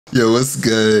Yo, what's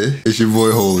good? It's your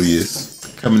boy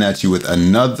Holiest, coming at you with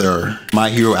another My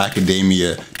Hero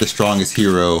Academia, the strongest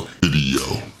hero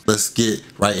video. Let's get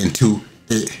right into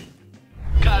it.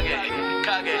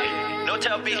 No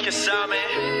tell beat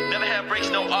Kasame. Never have breaks,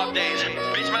 no off days.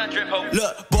 Bitch, my drip hope.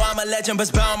 Look, boy, I'm a legend,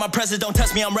 but bound my presence. Don't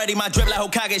test me, I'm ready. My drip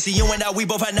like Hokage. See you and I, we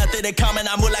both had nothing in common.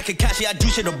 I move like Kakashi, I do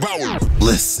shit abroad.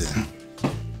 Listen.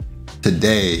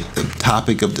 Today, the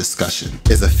topic of discussion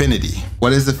is affinity.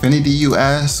 What is affinity, you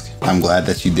ask? I'm glad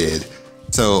that you did.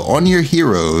 So on your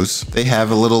heroes, they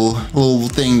have a little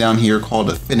thing down here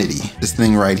called affinity. This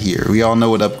thing right here. We all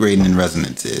know what upgrading and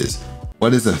resonance is.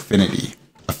 What is affinity?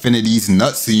 Affinity's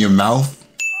nuts in your mouth.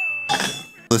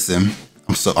 Listen,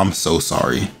 I'm so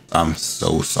sorry. I'm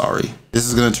so sorry. This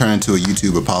is gonna turn into a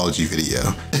YouTube apology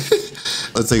video.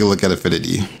 Let's take a look at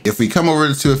affinity. If we come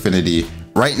over to affinity,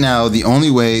 right now, the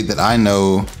only way that I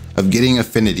know of getting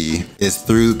affinity is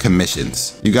through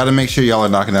commissions. You gotta make sure y'all are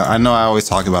knocking out. I know I always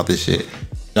talk about this shit.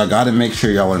 Y'all gotta make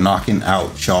sure y'all are knocking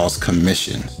out y'all's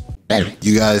commissions.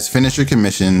 You guys finish your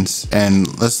commissions and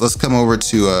let's come over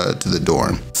to the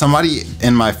dorm. Somebody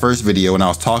in my first video when I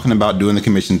was talking about doing the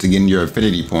commissions and getting your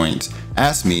affinity points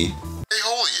asked me, "Hey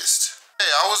Holiest, hey,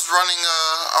 I was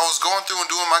going through and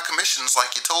doing my commissions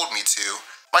like you told me to.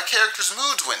 My character's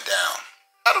moods went down.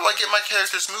 How do I get my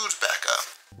character's moods back up?"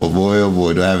 Oh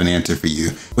boy, do I have an answer for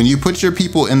you. When you put your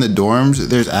people in the dorms,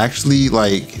 there's actually,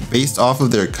 like, based off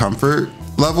of their comfort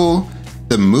level,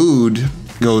 the mood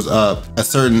goes up a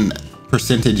certain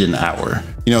percentage an hour.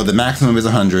 You know, the maximum is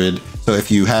 100. So if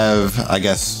you have, I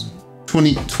guess,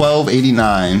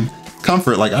 1289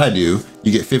 comfort like I do,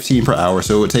 you get 15 per hour.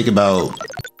 So it would take about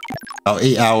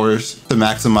 8 hours to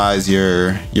maximize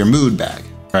your mood back,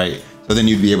 right? So then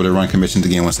you'd be able to run commissions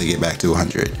again once they get back to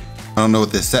 100. I don't know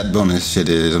what this set bonus shit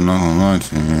is. I'm not gonna lie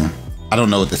to you. I don't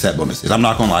know what the set bonus is. I'm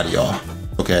not gonna lie to y'all.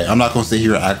 Okay, I'm not gonna sit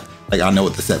here and act like I know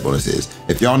what the set bonus is.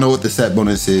 If y'all know what the set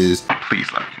bonus is,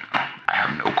 please let me know. I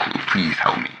have no clue. Please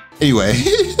help me. Anyway,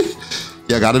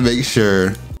 y'all gotta make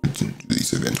sure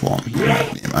these events while I'm here.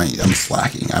 I'm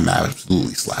slacking. I'm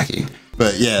absolutely slacking.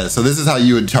 But yeah, so this is how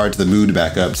you would charge the mood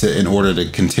back up in order to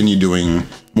continue doing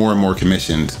more and more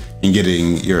commissions and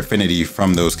getting your affinity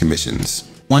from those commissions.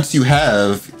 Once you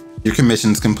have your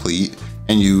commissions complete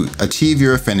and you achieve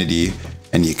your affinity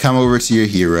and you come over to your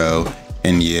hero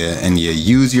and you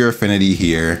use your affinity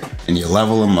here and you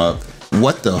level them up,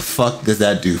 what the fuck does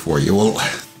that do for you? Well,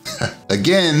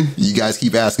 again, you guys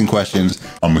keep asking questions.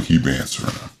 I'm gonna keep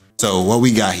answering them. So what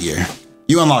we got here?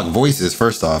 You unlock voices,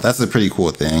 first off. That's a pretty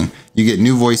cool thing. You get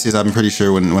new voices, I'm pretty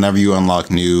sure, whenever you unlock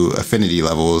new affinity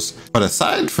levels. But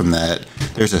aside from that,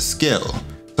 there's a skill.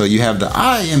 So you have the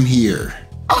I am here.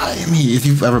 I am here. If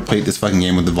you've ever played this fucking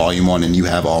game with the volume on and you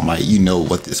have All Might, you know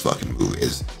what this fucking move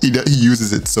is. He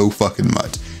uses it so fucking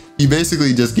much. You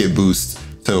basically just get boosts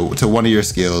to one of your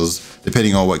skills,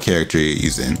 depending on what character you're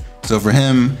using. So for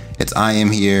him, it's I am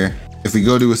here. If we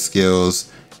go to his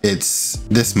skills, it's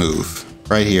this move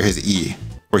right here, his E,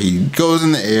 where he goes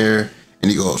in the air and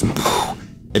he goes, poof.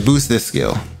 It boosts this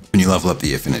skill when you level up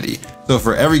the affinity. So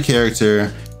for every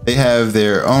character, they have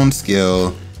their own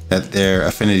skill that their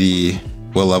affinity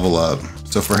will level up.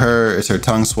 So for her, it's her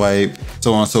tongue swipe,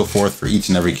 so on and so forth for each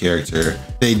and every character.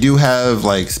 They do have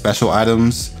like special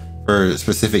items for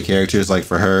specific characters. Like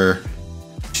for her,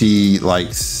 she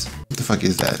likes, what the fuck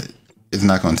is that? It's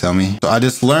not gonna tell me. So I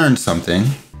just learned something.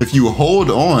 If you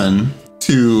hold on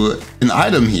to an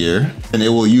item here, then it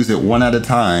will use it one at a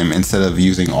time instead of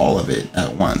using all of it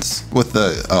at once with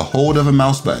a hold of a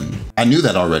mouse button. I knew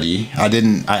that already. I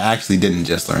actually didn't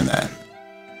just learn that.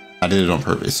 I did it on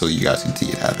purpose so you guys can see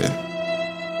it happen.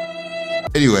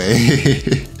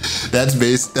 Anyway, that's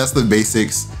the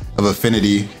basics of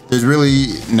affinity. There's really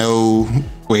no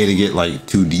way to get like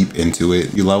too deep into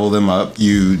it. You level them up,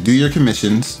 you do your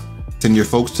commissions, send your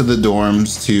folks to the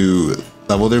dorms to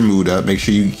level their mood up. Make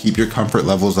sure you keep your comfort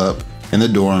levels up in the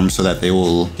dorm so that they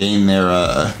will gain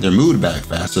their mood back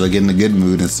faster. They'll get in a good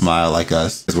mood and smile like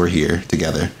us because we're here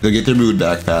together. They'll get their mood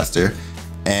back faster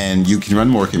and you can run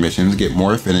more commissions, get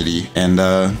more affinity, and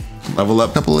level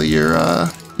up a couple of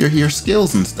your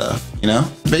skills and stuff, you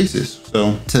know, basis.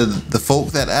 So to the folk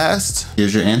that asked,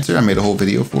 here's your answer. I made a whole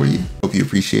video for you. Hope you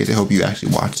appreciate it. Hope you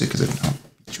actually watched it, because if not,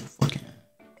 you fucking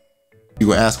you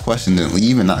will ask questions and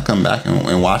leave and not come back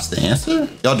and watch the answer?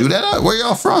 Y'all do that out? Where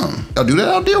y'all from? Y'all do that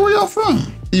out there? Where y'all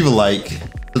from? Leave a like,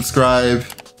 subscribe.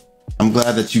 I'm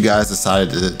glad that you guys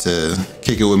decided to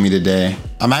kick it with me today.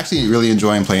 I'm actually really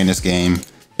enjoying playing this game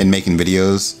and making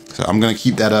videos. So I'm gonna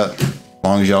keep that up as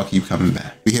long as y'all keep coming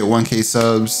back. We hit 1K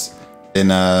subs, then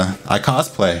I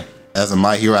cosplay as a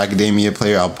My Hero Academia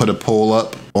player. I'll put a poll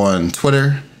up on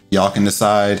Twitter Y'all can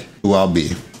decide who I'll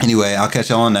be. Anyway, I'll catch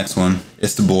y'all on the next one.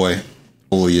 It's the boy,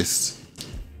 HHoliest.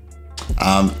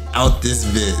 I'm out this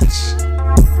bitch.